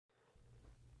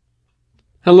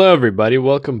Hello, everybody.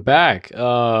 Welcome back.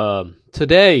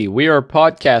 Today we are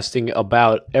podcasting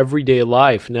about everyday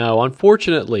life. Now,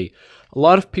 unfortunately, a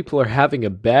lot of people are having a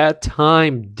bad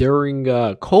time during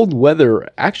cold weather.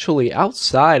 Actually,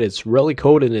 outside it's really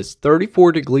cold and it's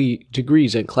 34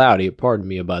 degrees and cloudy. Pardon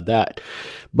me about that,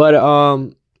 but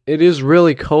it is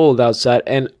really cold outside,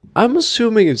 and I'm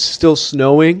assuming it's still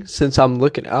snowing since I'm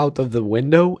looking out of the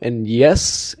window. And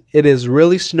yes, it is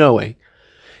really snowing.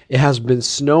 It has been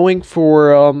snowing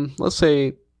for, let's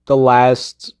say, the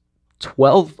last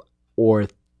 12 or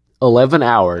 11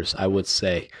 hours, I would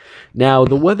say. Now,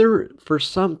 the weather for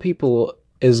some people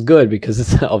is good because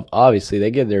it's obviously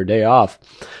they get their day off,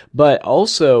 but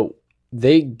also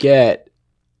they get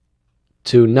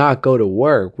to not go to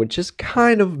work, which is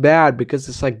kind of bad because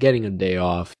it's like getting a day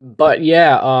off. But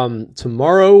yeah,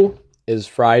 tomorrow is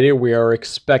Friday. We are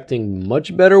expecting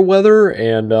much better weather,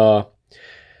 and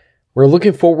we're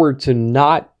looking forward to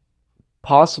not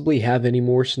possibly have any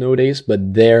more snow days,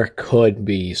 but there could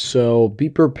be. So be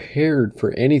prepared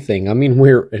for anything. I mean,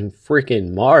 we're in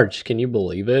freaking March. Can you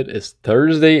believe it? It's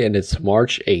Thursday and it's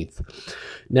March 8th.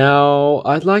 Now,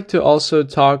 I'd like to also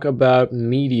talk about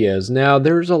medias. Now,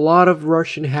 there's a lot of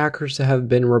Russian hackers that have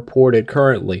been reported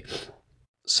currently.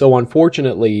 So,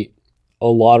 unfortunately, a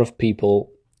lot of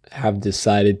people have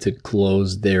decided to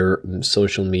close their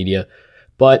social media.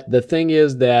 But the thing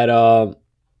is that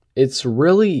it's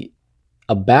really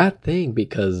a bad thing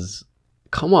because,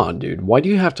 come on, dude, why do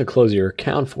you have to close your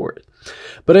account for it?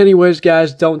 But anyways,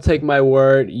 guys, don't take my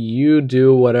word. You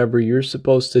do whatever you're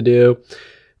supposed to do.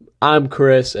 I'm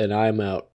Chris, and I'm out.